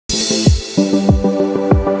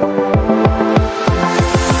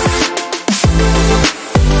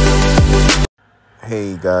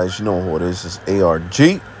Hey guys, you know who it is. It's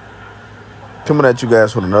ARG coming at you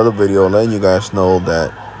guys with another video, letting you guys know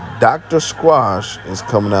that Dr. Squatch is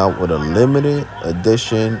coming out with a limited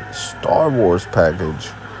edition Star Wars package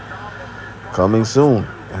coming soon.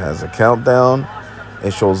 It has a countdown.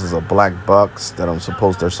 It shows as a black box that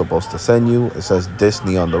they're supposed to send you. It says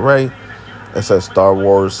Disney on the right. It says Star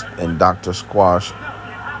Wars and Dr. Squatch.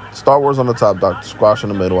 Star Wars on the top, Dr. Squatch in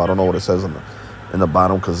the middle. I don't know what it says in the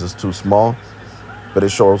bottom because it's too small. But it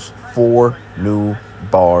shows 4 new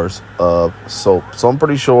bars of soap. So I'm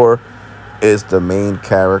pretty sure it's the main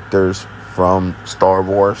characters from Star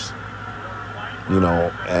Wars,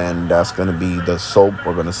 and that's going to be the soap.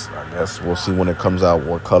 I guess we'll see when it comes out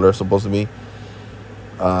what color it's supposed to be.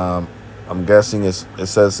 I'm guessing it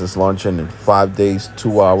says it's launching in 5 days,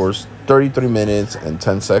 2 hours, 33 minutes, and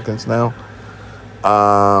 10 seconds now.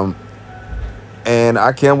 And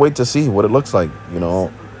I can't wait to see what it looks like,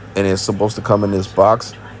 and it's supposed to come in this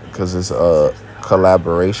box because it's a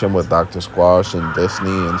collaboration with Dr. Squatch and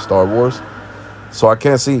Disney and Star Wars. So I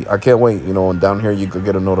can't wait, and down here you could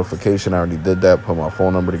get a notification. I already did that, put my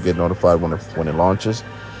phone number to get notified when it launches,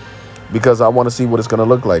 because I want to see what it's going to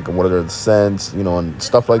look like and what are the scents, and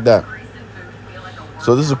stuff like that.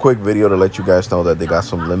 So this is a quick video to let you guys know that they got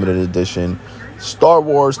some limited edition Star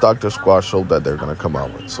Wars Dr. Squatch soap that they're going to come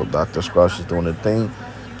out with. So Dr. Squatch is doing the thing,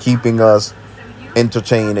 keeping us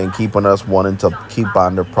entertained and keeping us wanting to keep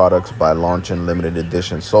buying their products by launching limited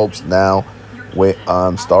edition soaps now with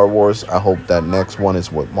Star Wars. I hope that next one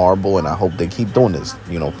is with Marvel, and I hope they keep doing this,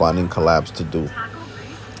 finding collabs to do.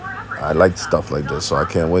 I like stuff like this, so I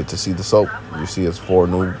can't wait to see the soap. You see it's 4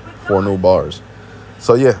 new bars.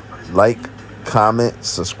 So yeah, like, comment,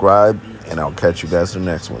 subscribe, and I'll catch you guys in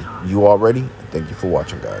the next one. You all ready? Thank you for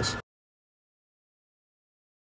watching, guys.